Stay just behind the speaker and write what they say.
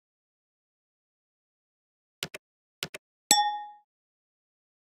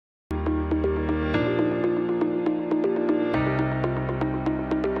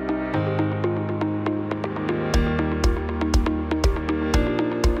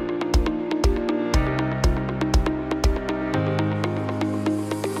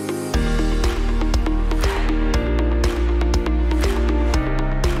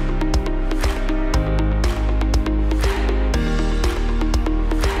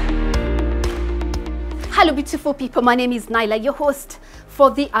Hello beautiful people, my name is Naila, your host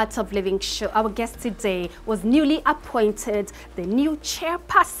for the Art of Living show. Our guest today was newly appointed the new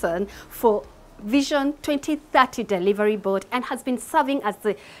chairperson for Vision 2030 Delivery Board and has been serving as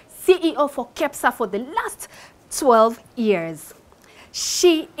the CEO for KEPSA for the last 12 years.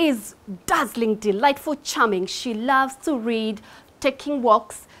 She is dazzling, delightful, charming. She loves to read, taking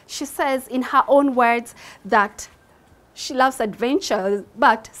walks. She says in her own words that she loves adventure,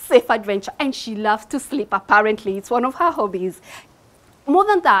 but safe adventure, and she loves to sleep, apparently. It's one of her hobbies. More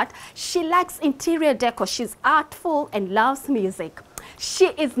than that, she likes interior decor. She's artful and loves music. She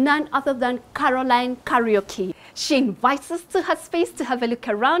is none other than Caroline Kariuki. She invites us to her space to have a look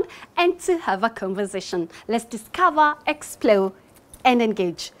around and to have a conversation. Let's discover, explore, and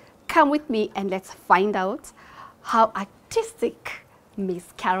engage. Come with me and let's find out how artistic Miss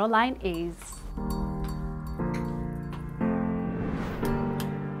Caroline is.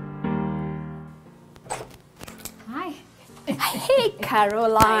 Hey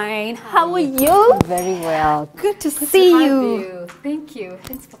Caroline, how are you? Very well. Good to see you. Thank you.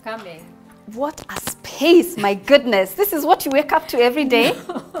 Thanks for coming. What a space, my goodness. This is what you wake up to every day?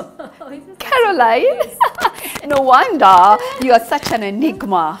 Caroline, no wonder you are such an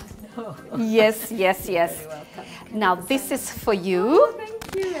enigma. No. Yes. Now this is for you.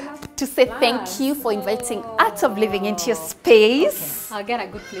 Thank you. To say thank you for inviting Art of Living into your space. Okay. I'll get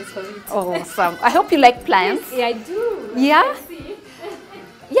a good place for you too. Awesome. I hope you like plants. Yeah, I do. Yeah?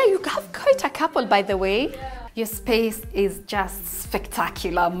 Yeah, you have quite a couple, by the way. Yeah. Your space is just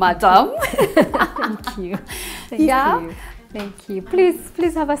spectacular, madam. Thank you. Thank you. Thank you.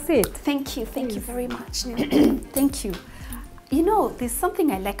 Please have a seat. Thank you very much. Thank you. You know, there's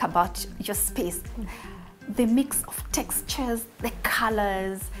something I like about your space. The mix of textures, the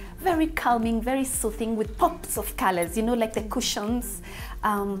colors, very calming, very soothing with pops of colors, you know, like the cushions,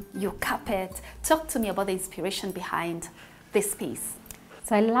 your carpet. Talk to me about the inspiration behind this piece.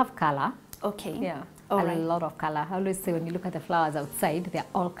 So I love color. Okay. Yeah. All right. A lot of color. I always say when you look at the flowers outside, they're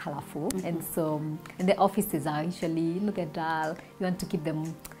all colorful. And so, and the offices are usually, they're dull. You want to keep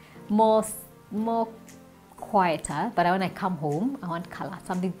them more quieter, but when I come home, I want color,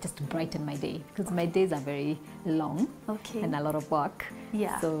 something just to brighten my day, because my days are very long and a lot of work.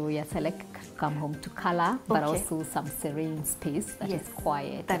 Yeah. So yes, I like to come home to color, but also some serene space that is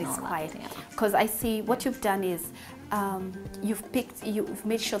quiet. That is quiet. Because I see what you've done is you've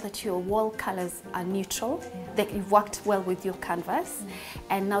made sure that your wall colors are neutral, that you've worked well with your canvas,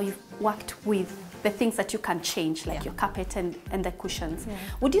 and now you've worked with the things that you can change, like your carpet and the cushions.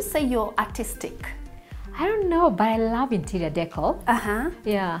 Would you say you're artistic? I don't know, but I love interior decor.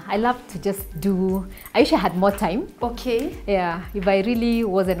 Yeah, I love to just do. I wish I had more time. Okay. Yeah, if I really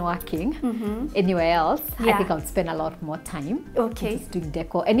wasn't working anywhere else, I think I would spend a lot more time. Just doing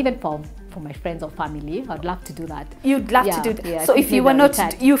decor, and even for my friends or family, I'd love to do that. You'd love to do that. Yeah, so if you were not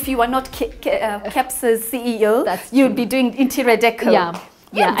KEPSA's CEO, you'd be doing interior decor. Yeah.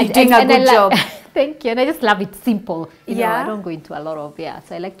 Yeah, you're doing a good job. Thank you. And I just love it simple. You know, I don't go into a lot of,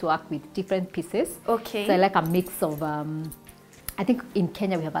 so I like to work with different pieces. Okay. So I like a mix of, I think in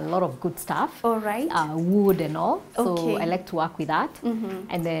Kenya we have a lot of good stuff. All right. Wood and all. So I like to work with that.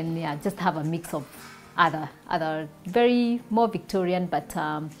 And then, just have a mix of other very more Victorian, but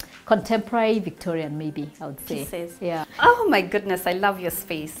contemporary Victorian, maybe, I would say. Pieces. Yeah. Oh my goodness, I love your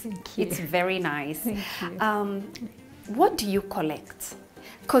space. Thank you. It's very nice. Thank you. What do you collect?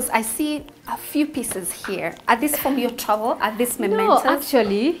 Because I see a few pieces here. Are these from your travel? Are these mementos? No,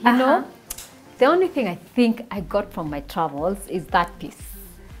 actually, you know, the only thing I think I got from my travels is that piece.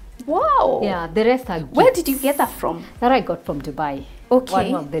 Wow. Yeah, the rest are gifts. Where did you get that from? That I got from Dubai.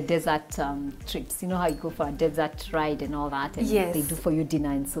 Okay. One of the desert trips. You know how you go for a desert ride and all that, and they do for you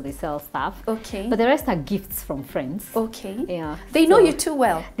dinner, and so they sell stuff. Okay. But the rest are gifts from friends. Okay. Yeah. They know you too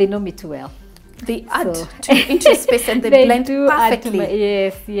well. They know me too well. They add into space and they blend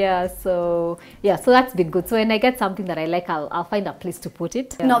perfectly. So that's been good. So when I get something that I like, I'll find a place to put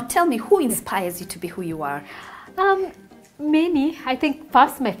it. Now tell me, who inspires you to be who you are? Many. I think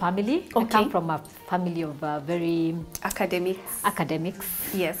first my family. I come from a family of very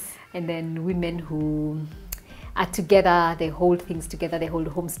academics. Yes. And then women who are together, they hold things together, they hold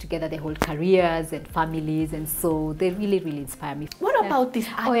homes together, they hold careers and families, and so they really inspire me. What about this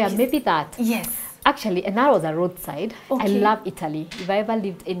art? Oh yeah, maybe that. Yes. Actually, and that was a roadside. I love Italy. If I ever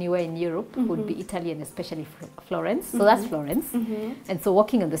lived anywhere in Europe, it would be Italy, and especially Florence. So that's Florence. And so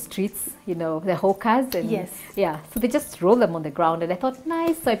walking on the streets, you know, the hawkers, and so they just roll them on the ground, and I thought,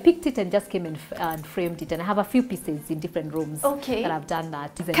 nice. So I picked it and just came and framed it, and I have a few pieces in different rooms that I've done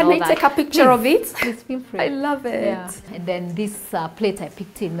that. Can I take a picture of it? Please feel free. I love it. Yeah. And then this plate I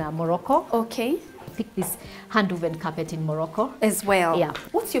picked in Morocco. picked this hand-woven carpet in Morocco. As well? Yeah.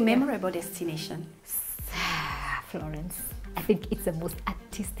 What's your memorable destination? Florence. I think it's the most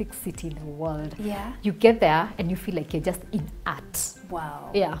artistic city in the world. Yeah. You get there and you feel like you're just in art.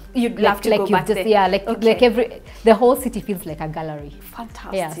 Wow. Yeah. You'd love to go back there. Yeah, like the whole city feels like a gallery.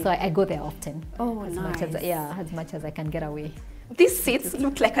 Fantastic. Yeah, so I go there often. Oh, nice. As much as I can get away. These seats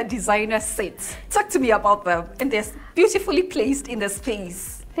look like a designer seat. Talk to me about them. And they're beautifully placed in the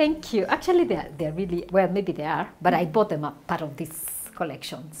space. Thank you. Actually, they're really, well, maybe they are, but I bought them up part of this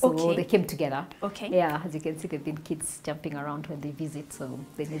collection. So they came together. Okay. Yeah, as you can see, there've been kids jumping around when they visit, so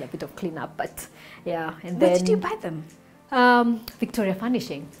they need a bit of cleanup. But yeah, and where did you buy them? Victoria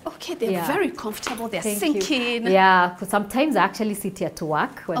Furnishing. Okay, they're very comfortable. They're Thank sinking. You. Yeah, because sometimes I actually sit here to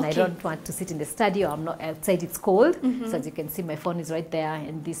work when I don't want to sit in the studio. I'm not outside. It's cold. So as you can see, my phone is right there,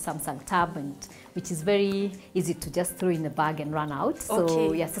 and this Samsung Tab, which is very easy to just throw in the bag and run out.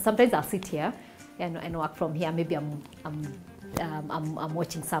 So yeah, so sometimes I'll sit here and work from here. Maybe I'm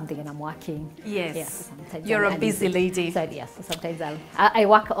watching something and I'm working. Yes. Yeah, you're a busy lady. So, yes, so sometimes I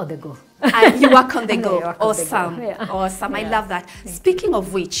work on the go. You work on the go. Awesome. Yeah. Awesome. I love that. Speaking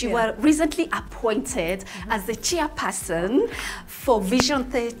of which, you were recently appointed as the chairperson for Vision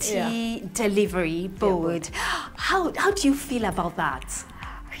 30 Delivery Board. How do you feel about that?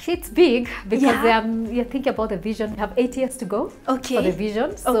 It's big because you think about the vision. We have 8 years to go for the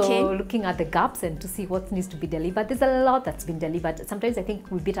vision. So looking at the gaps and to see what needs to be delivered. There's a lot that's been delivered. Sometimes I think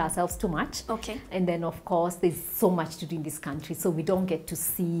we beat ourselves too much. And then of course there's so much to do in this country. So we don't get to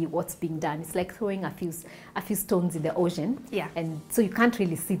see what's being done. It's like throwing a few stones in the ocean. And so you can't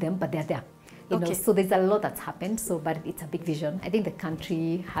really see them, but they're there. You know, so there's a lot that's happened, but it's a big vision. I think the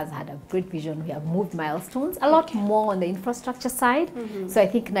country has had a great vision. We have moved milestones, a lot more on the infrastructure side. So I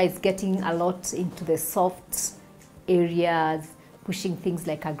think now it's getting a lot into the soft areas, pushing things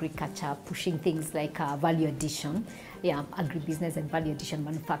like agriculture, pushing things like value addition, agribusiness and value addition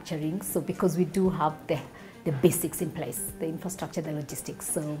manufacturing. So because we do have the basics in place, the infrastructure, the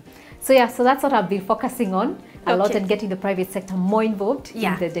logistics. So that's what I've been focusing on a lot, and getting the private sector more involved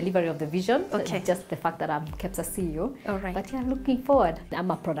in the delivery of the vision. Just the fact that I'm KEPSA CEO. But looking forward. I'm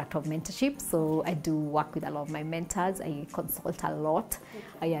a product of mentorship, so I do work with a lot of my mentors. I consult a lot.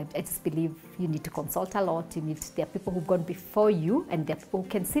 I just believe you need to consult a lot. There are people who've gone before you, and there are people who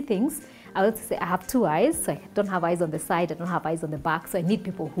can see things. I would say I have two eyes, so I don't have eyes on the side, I don't have eyes on the back, so I need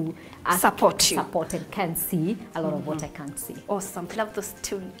people who support and can see a lot of what I can't see. Awesome. Love those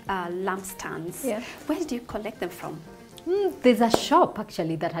two lampstands. Where did you collect them from? There's a shop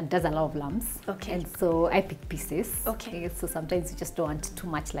actually that does a lot of lamps. And so I pick pieces. So sometimes you just don't want too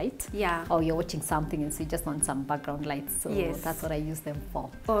much light. Or you're watching something and so you just want some background lights. So that's what I use them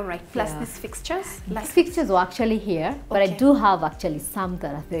for. Plus these fixtures? These fixtures were actually here, but I do have actually some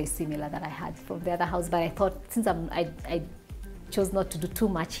that are very similar that I had from the other house. But I thought since I chose not to do too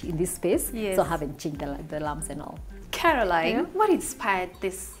much in this space, so I haven't changed the lamps and all. Caroline, what inspired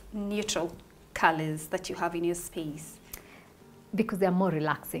these neutral colors that you have in your space? Because they are more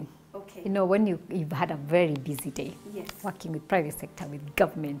relaxing. You know, when you've had a very busy day, working with private sector, with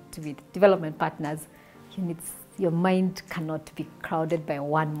government, with development partners, your mind cannot be crowded by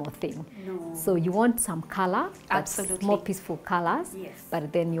one more thing. So you want some color, more peaceful colors,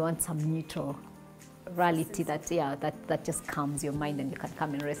 but then you want some neutral reality that just calms your mind and you can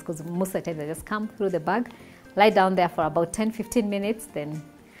come and rest. Because most of the time I just come through the bag, lie down there for about 10-15 minutes, then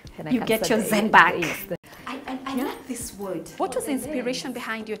you get your zen back. I like this word. What was the inspiration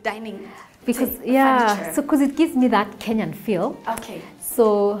behind your dining? Because because it gives me that Kenyan feel.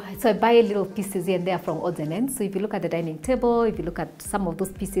 So I buy little pieces here and there from odds and ends. So if you look at the dining table, if you look at some of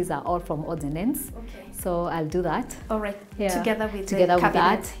those pieces are all from odds and ends. So I'll do that. Together with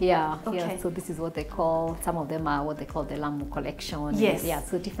that. So this is what they call. Some of them are what they call the Lamu collection.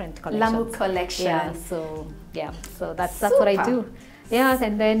 So different collections. Lamu collection. So that's what I do.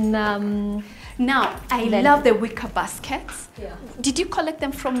 And then now I love the wicker baskets. Did you collect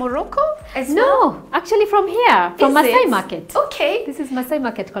them from Morocco as well? No, actually from here, from Masai Market. This is Masai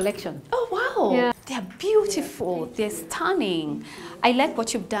Market collection. Oh wow, they're beautiful. They're stunning. I like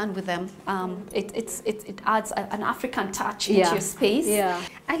what you've done with them. It adds an African touch into your space.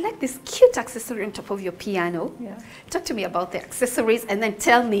 I like this cute accessory on top of your piano. Talk to me about the accessories and then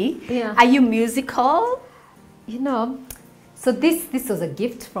tell me, are you musical? You know, so this was a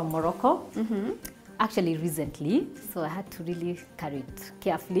gift from Morocco, actually recently, so I had to really carry it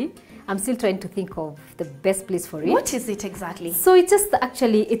carefully. I'm still trying to think of the best place for it. What is it exactly? So it's just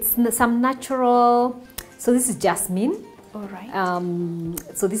actually, it's some natural, so this is jasmine. All right.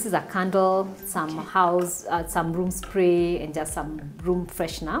 So this is a candle, some room spray, and just some room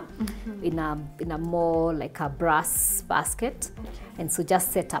freshener in a more like a brass basket. Okay. And so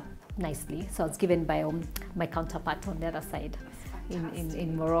just set up nicely. So it's given by my counterpart on the other side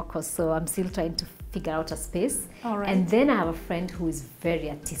in Morocco. So I'm still trying to figure out a space. All right. And then I have a friend who is very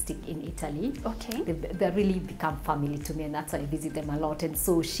artistic in Italy. Okay. They really become family to me, and that's why I visit them a lot. And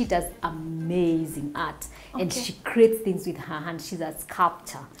so she does amazing art, and she creates things with her hand. She's a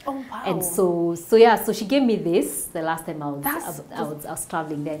sculptor. Oh wow. And so she gave me this the last time I was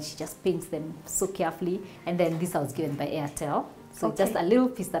traveling there, and she just paints them so carefully. And then this I was given by Airtel. So just a little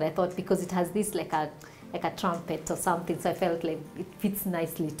piece that I thought, because it has this like a trumpet or something, so I felt like it fits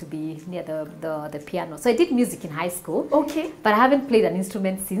nicely to be near the piano. So I did music in high school, but I haven't played an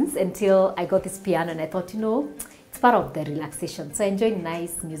instrument since, until I got this piano, and I thought, it's part of the relaxation. So I enjoy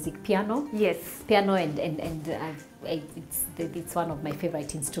nice music, piano. Yes. Piano, and it's one of my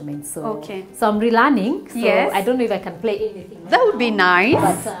favorite instruments. So so I'm relearning. So I don't know if I can play anything. That would be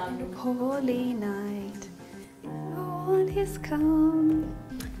nice. But, Holy night, all is come.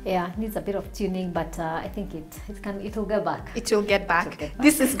 Yeah, needs a bit of tuning, but I think it'll go back. It will get back.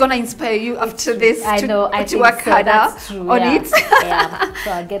 This is gonna inspire you after this. I know. To work harder on it. Yeah.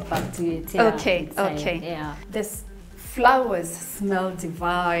 So I'll get back to it. Yeah, okay. Yeah. This flowers smell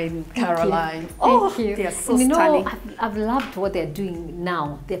divine, Caroline. Thank you. They are so stunning. I've loved what they're doing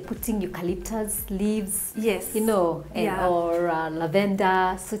now. They're putting eucalyptus leaves, or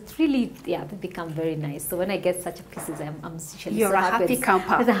lavender. So it's really, they become very nice. So when I get such pieces, I'm usually so happy.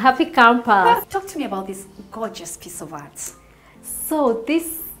 It's a happy camper. Talk to me about this gorgeous piece of art. So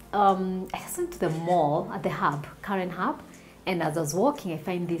this, I just went to the mall at the hub, Karen Hub, and as I was walking, I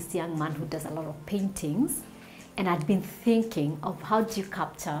find this young man who does a lot of paintings. And I'd been thinking of how do you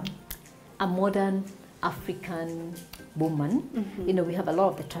capture a modern African woman. We have a lot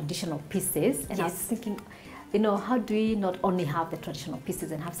of the traditional pieces, and I was thinking, how do we not only have the traditional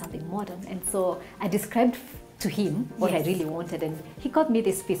pieces and have something modern? And so I described to him what I really wanted, and he got me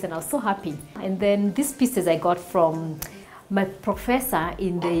this piece, and I was so happy. And then these pieces I got from my professor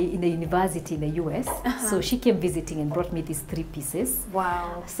in the university in the US. So she came visiting and brought me these 3 pieces.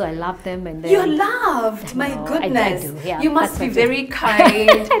 Wow. So I loved them. And then you loved, my goodness. I do, yeah. You must be very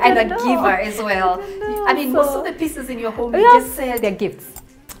kind and a giver as well. I mean, most of the pieces in your home, you just said they're gifts.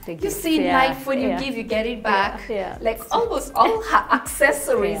 You see in life, when you give, you get it back. Like almost all her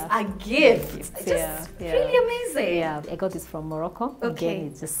accessories are gifts. Just really amazing. Yeah, I got this from Morocco. Again,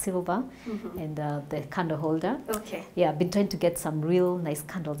 it's just silver and the candle holder. Yeah, I've been trying to get some real nice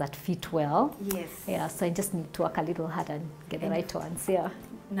candles that fit well. Yes. Yeah, so I just need to work a little hard and get the right ones. Yeah.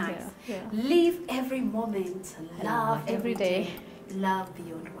 Nice. Live every moment. Love every day. Love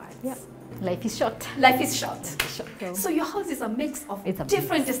beyond words. Yeah. Life is short. Life is short. So your house is a mix of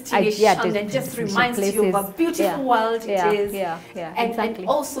different destinations and just reminds you of a beautiful world it is. And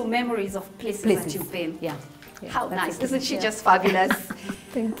also memories of places that you've been. Yeah. How nice. Isn't she just fabulous?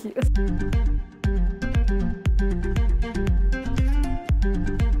 Thank you.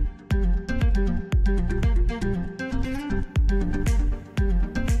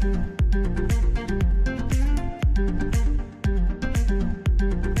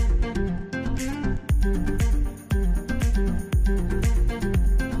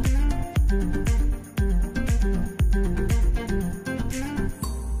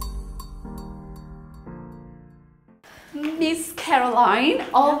 Miss Caroline,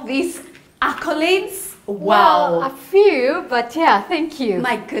 all these accolades, wow. Well, a few, but yeah, thank you.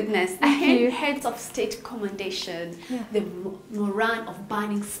 My goodness, heads of state commendation, the Moran of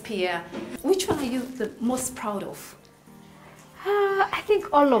Burning Spear. Which one are you the most proud of? I think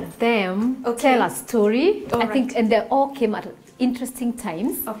all of them tell a story. I think, and they all came at interesting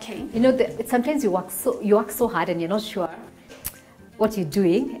times. Sometimes you work so hard and you're not sure what you're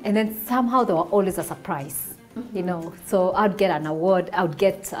doing, and then somehow they were always a surprise. So I'd get an award, I would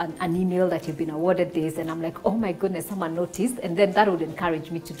get an email that you've been awarded this, and I'm like, oh my goodness, someone noticed, and then that would encourage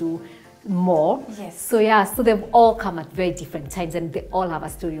me to do more. Yes. So they've all come at very different times, and they all have a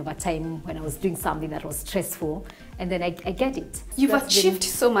story of a time when I was doing something that was stressful, and then I get it. You've achieved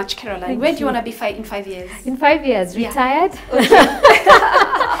so much, Caroline. Where do you want to be in 5 years? In 5 years, retired.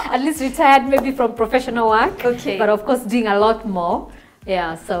 At least retired, maybe from professional work. But of course, doing a lot more.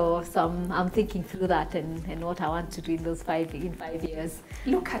 Yeah, so I'm thinking through that and what I want to do in those 5 years.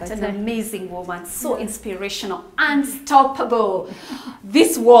 Look at an amazing woman, so inspirational, unstoppable.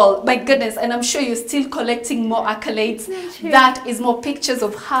 This wall, my goodness, and I'm sure you're still collecting more accolades. That is more pictures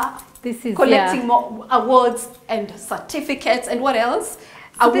of her. This is collecting more awards and certificates, and what else?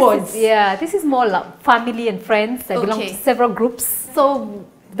 awards. This is more like family and friends. I belong to several groups. So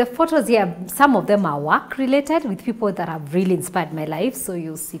the photos here, some of them are work related with people that have really inspired my life. So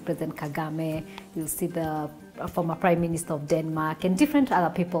you'll see President Kagame, you'll see the former Prime Minister of Denmark and different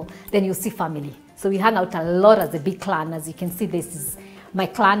other people. Then you'll see family. So we hang out a lot as a big clan. As you can see, this is my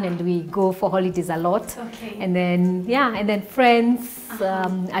clan and we go for holidays a lot. And then, and then friends.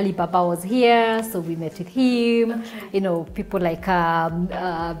 Ali Baba was here, so we met with him. You know, people like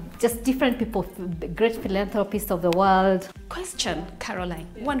just different people, great philanthropists of the world. Question, Caroline,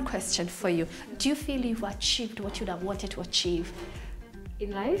 one question for you. Do you feel you've achieved what you'd have wanted to achieve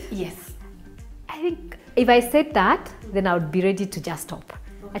in life? Yes. I think if I said that, then I would be ready to just stop.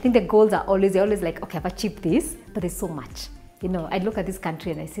 I think the goals are always like, okay, I've achieved this, but there's so much. You know, I look at this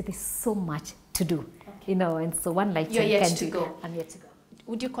country and I say there's so much to do. You know, and so one lifetime. You're yet to go. I'm yet to go.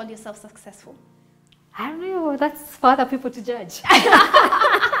 Would you call yourself successful? I don't know. That's for other people to judge.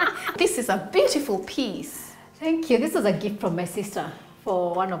 This is a beautiful piece. Thank you. This was a gift from my sister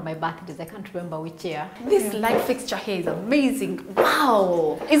for one of my birthdays. I can't remember which year. This light fixture here is amazing.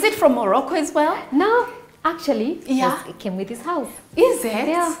 Wow. Is it from Morocco as well? No, actually, it came with this house. Is it?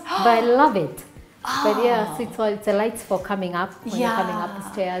 Yeah, but I love it. But yeah, so it's a light for coming up when you're coming up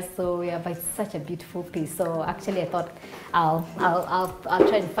the stairs. So yeah, but it's such a beautiful piece. So actually, I thought I'll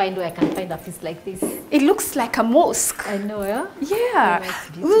try and find where I can find a piece like this. It looks like a mosque. I know, yeah.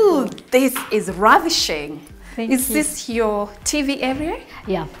 Yeah. Ooh, this is ravishing. Thank you. Is this your TV area?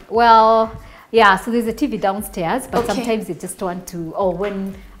 Yeah. Well, yeah. So there's a TV downstairs, but sometimes you just want to. Or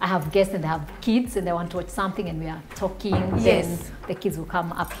when I have guests and they have kids and they want to watch something and we are talking, then the kids will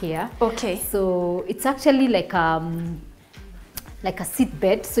come up here. Okay. So it's actually like a seat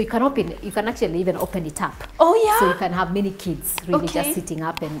bed, so you can actually even open it up. Oh yeah. So you can have many kids really just sitting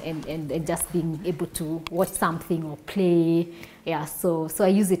up and just being able to watch something or play. Yeah, so I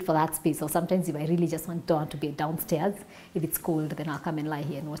use it for that space. Or sometimes if I really just don't want to be downstairs, if it's cold, then I'll come and lie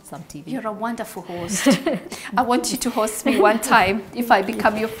here and watch some TV. You're a wonderful host. I want you to host me one time if I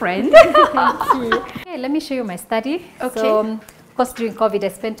become your friend. Thank you. Okay, let me show you my study. Okay. So, of course, during COVID, I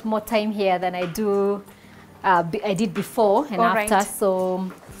spent more time here than I did before and after.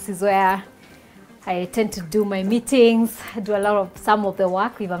 So this is where I tend to do my meetings. I do some of the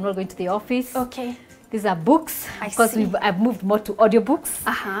work if I'm not going to the office. Okay. These are books. Of course, I've moved more to audiobooks.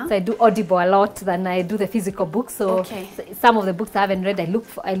 So I do Audible a lot than I do the physical books. So some of the books I haven't read, I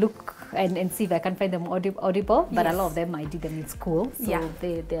look and see if I can find them audible. But a lot of them I did them in school. So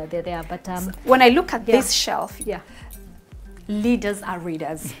they're there. But when I look at this shelf, leaders are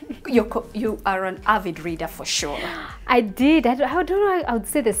readers. You are an avid reader for sure. I did. I don't know. I would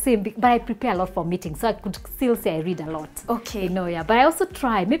say the same, but I prepare a lot for meetings, so I could still say I read a lot. Okay. You know, yeah. But I also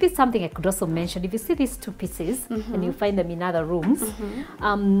try. Maybe something I could also mention. If you see these two pieces and you find them in other rooms,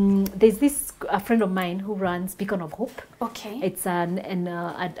 there's a friend of mine who runs Beacon of Hope. Okay. It's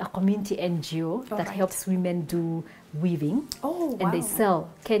a community NGO that helps women do weaving. Oh, wow. And they sell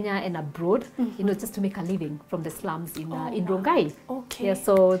Kenya and abroad, you know, just to make a living from the slums in Rongai. Okay. Yeah,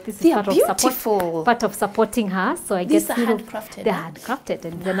 so this is part of supporting her. So I guess these are handcrafted. They're handcrafted,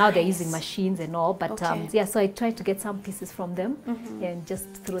 and now they're using machines and all. But yeah, so I try to get some pieces from them and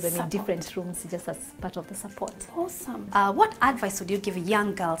just throw them in different rooms, just as part of the support. Awesome. What advice would you give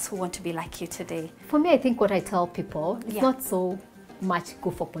young girls who want to be like you today? For me, I think what I tell people is not so much go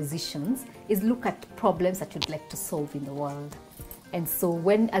for positions, is look at problems that you'd like to solve in the world. And so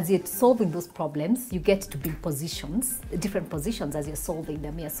as you're solving those problems, you get to be in positions, different positions as you're solving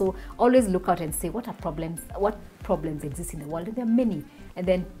them. Yeah. So always look out and say, what problems exist in the world? And there are many. And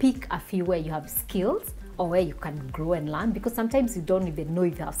then pick a few where you have skills or where you can grow and learn, because sometimes you don't even know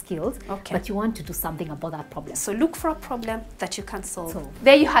if you have skills, but you want to do something about that problem. So look for a problem that you can solve.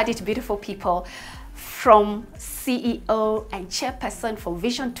 There you had it, beautiful people. From CEO and chairperson for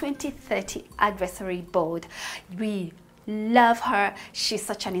Vision 2030 Advisory Board. We love her. She's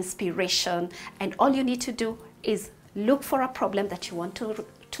such an inspiration. And all you need to do is look for a problem that you want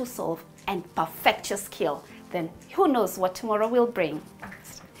to solve and perfect your skill. Then who knows what tomorrow will bring.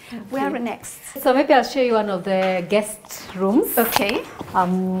 Where are we next? So maybe I'll show you one of the guest rooms. Okay.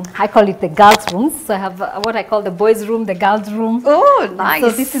 I call it the girls' rooms. So I have what I call the boys' room, the girls' room. Oh, nice. So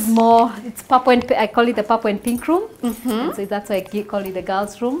this is more, it's purple and I call it the purple and pink room. So that's why I call it the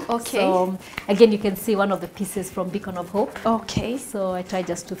girls' room. Okay. So again, you can see one of the pieces from Beacon of Hope. Okay. So I try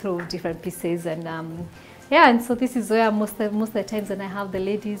just to throw different pieces and Yeah, and so this is where most of the times when I have the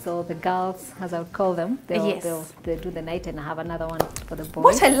ladies or the girls, as I would call them, they'll do the night, and I have another one for the boys.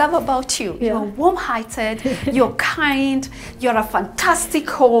 What I love about you, you're warm-hearted, you're kind, you're a fantastic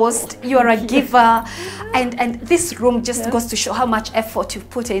host, you're a giver, and this room just goes to show how much effort you've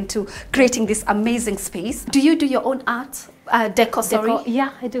put into creating this amazing space. Do you do your own art? Decor, sorry?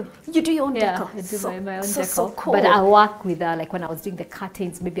 Yeah, I do. You do your own decor? I do my own decor. So cool. But I'll work with, like when I was doing the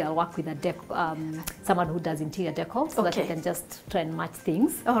curtains, maybe I'll work with someone who does interior decor so that I can just try and match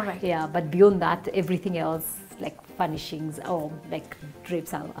things. All right. Yeah, but beyond that, everything else, like furnishings or like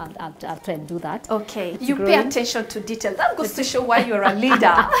drapes, I'll try and do that. Okay. You pay attention to detail. That goes to show why you're a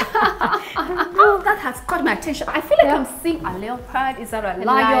leader. Oh, that has caught my attention. I feel like I'm seeing a leopard. Is that a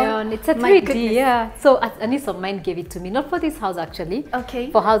lion? It's a 3D, yeah. So a niece of mine gave it to me, not for this house actually. Okay.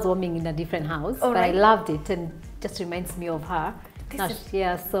 For housewarming in a different house. But I loved it and just reminds me of her.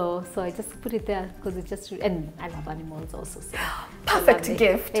 So I just put it there because it just, and I love animals also. So perfect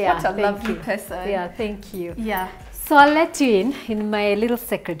gift. Yeah, what a lovely person. Yeah, thank you. Yeah. So I'll let you in my little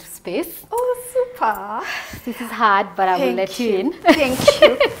sacred space. Oh, super. This is hard, but I will let you in. Thank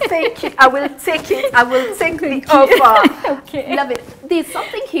you. Thank you. I will take it. I will take the offer. Okay. Love it. There's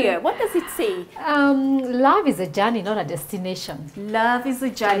something here. What does it say? Love is a journey, not a destination. Love is a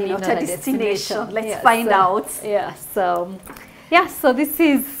journey, not a destination. Let's find out. Yeah, so this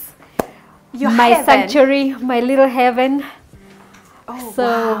is my sanctuary, my little heaven. Oh,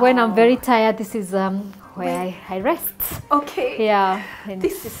 so when I'm very tired, this is where I rest. Okay. Yeah.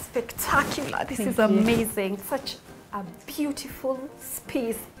 This is spectacular. This is amazing. Such a beautiful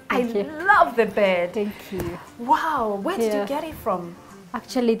space. I love the bed. Thank you. Wow. Where did you get it from?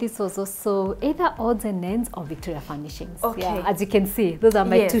 Actually, this was also either odds and ends or Victoria Furnishings. Okay. Yeah, as you can see, those are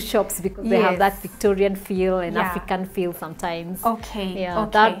my two shops because they have that Victorian feel and African feel sometimes. Okay. Yeah.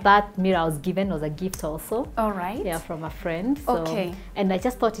 That mirror I was given was a gift also. All right. Yeah, from a friend. So, and I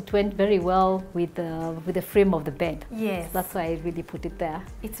just thought it went very well with the frame of the bed. Yes. So that's why I really put it there.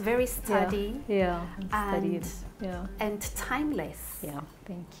 It's very sturdy. Yeah. And timeless. Yeah.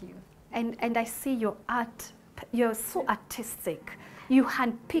 Thank you. And I see your art. You're so artistic. You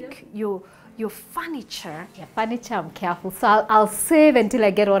handpick your furniture. Yeah, furniture I'm careful. So I'll save until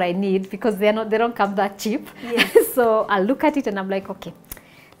I get what I need because they don't come that cheap. Yes. So I'll look at it and I'm like, okay,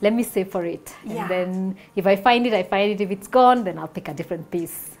 let me save for it. Yeah. And then if I find it, I find it. If it's gone, then I'll pick a different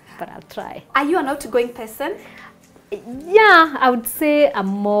piece. But I'll try. Are you an outgoing person? Yeah, I would say I'm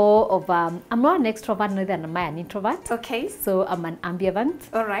more of I'm not an extrovert, neither am I an introvert. Okay. So I'm an ambivert.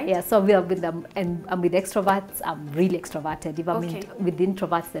 All right. Yeah, so with them, and I'm with extroverts, I'm really extroverted. If I'm with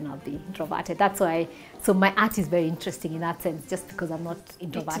introverts, then I'll be introverted. That's why. So my art is very interesting in that sense, just because I'm not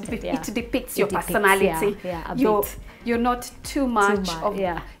introverted. It depicts your personality. You're not too much of.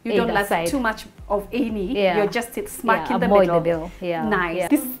 Yeah. You don't like too much of any. Yeah. You're just smack in the middle. Yeah.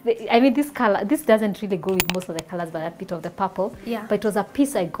 Nice. Yeah. This color. This doesn't really go with most of the colors, but a bit of the purple. Yeah. But it was a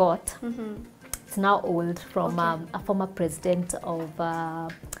piece I got. It's now old from a former president of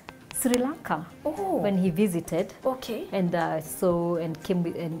Sri Lanka when he visited. Okay. And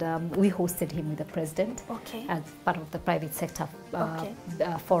we hosted him with the president as part of the private sector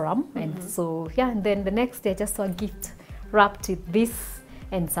forum. And so and then the next day I just saw a gift wrapped with this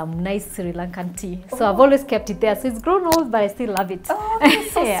and some nice Sri Lankan tea. So I've always kept it there. So it's grown old, but I still love it. Oh,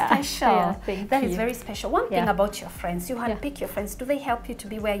 that's so special. Yeah, that is very special. One thing about your friends, you handpick your friends. Do they help you to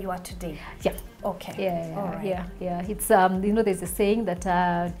be where you are today? Yeah. Okay. Yeah. All right. Yeah. It's there's a saying that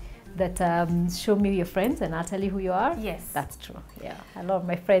show me your friends and I'll tell you who you are. Yes. That's true. Yeah. A lot of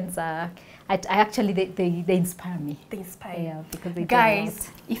my friends are. They inspire me. They inspire you. Yeah, because they guys,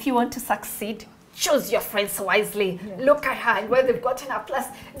 if you want to succeed, choose your friends wisely. Yeah. Look at her and where they've gotten her plus.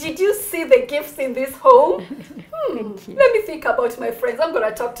 Did you see the gifts in this home? Thank you. Let me think about my friends. I'm going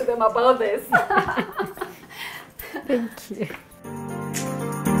to talk to them about this. Thank you.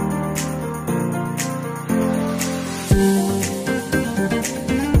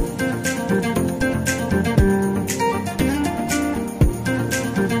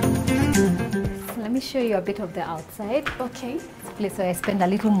 So let me show you a bit of the outside. Okay. Place where I spend a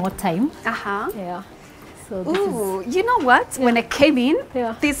little more time. Yeah. So this you know what? When I came in,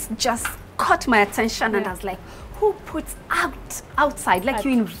 this just caught my attention and I was like, who puts outside? Like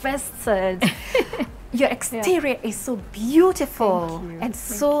you invested. Your exterior is so beautiful and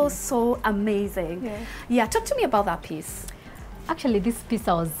so amazing. Yeah, talk to me about that piece. Actually, this piece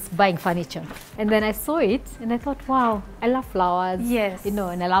I was buying furniture and then I saw it and I thought, wow, I love flowers, and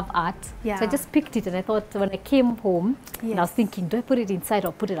I love art. So I just picked it and I thought when I came home and I was thinking, do I put it inside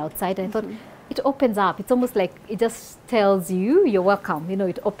or put it outside? And I thought, it opens up. It's almost like it just tells you you're welcome. You know,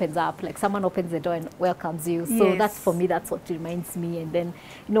 it opens up, like someone opens the door and welcomes you. So that's, for me, that's what reminds me. And then,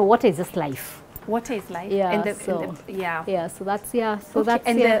 you know, water is just life. Water is life. Yeah. And yeah. So that's, yeah. So okay. that's,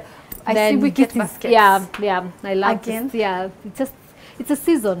 and yeah. I see wicket baskets. Yeah. I love this. Yeah. It's a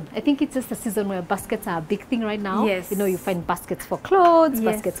season. I think it's just a season where baskets are a big thing right now. Yes. You know, you find baskets for clothes,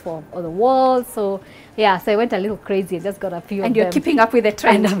 baskets for on the walls. So, yeah, so I went a little crazy and just got a few of them. And you're keeping up with the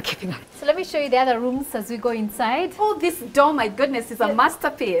trend. And I'm keeping up. So let me show you the other rooms as we go inside. Oh, this door, my goodness, is a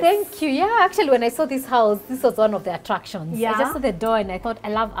masterpiece. Thank you. Yeah, actually, when I saw this house, this was one of the attractions. Yeah. I just saw the door and I thought, I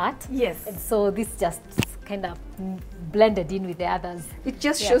love art. Yes. And so this just kind of blended in with the others. It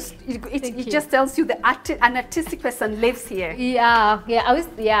just shows, it just tells you an artistic person lives here. Yeah,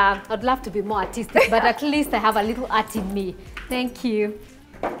 I'd love to be more artistic, but at least I have a little art in me. Thank you.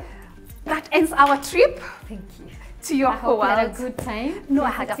 That ends our trip. Thank you. To your home. I had a good time. No, I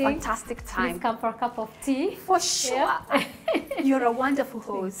had a fantastic time. Please come for a cup of tea. For sure. Yeah. You're a wonderful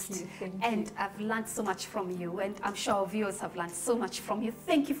host. Thank you. And I've learned so much from you, and I'm sure our viewers have learned so much from you.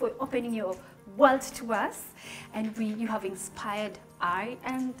 Thank you for opening your world to us, and you have inspired I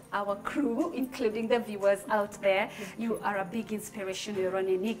and our crew, including the viewers out there. You are a big inspiration. You're an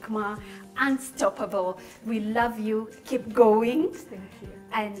enigma, unstoppable. We love you. Keep going. Thank you.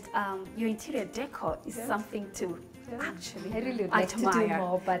 And your interior decor is something to actually I really would like to do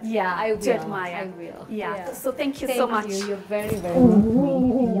more, but yeah, I will. To admire. I will. Yeah. So thank you so much. Thank you. You're very, very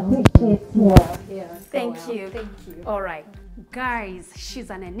welcome. Thank you. Thank you. All right. Guys, she's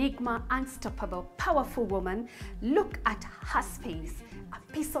an enigma, unstoppable, powerful woman. Look at her space, a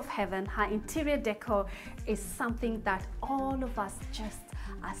piece of heaven. Her interior decor is something that all of us just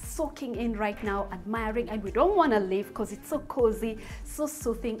are soaking in right now, admiring, and we don't want to leave because it's so cozy, so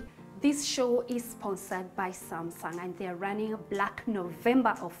soothing. This show is sponsored by Samsung, and they're running a Black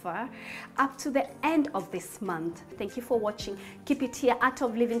November offer up to the end of this month. Thank you for watching. Keep it here, Art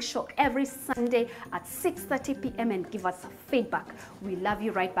of Living Show, every Sunday at 6:30 p.m. and give us feedback. We love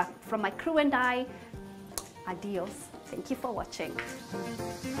you right back. From my crew and I, adios. Thank you for watching.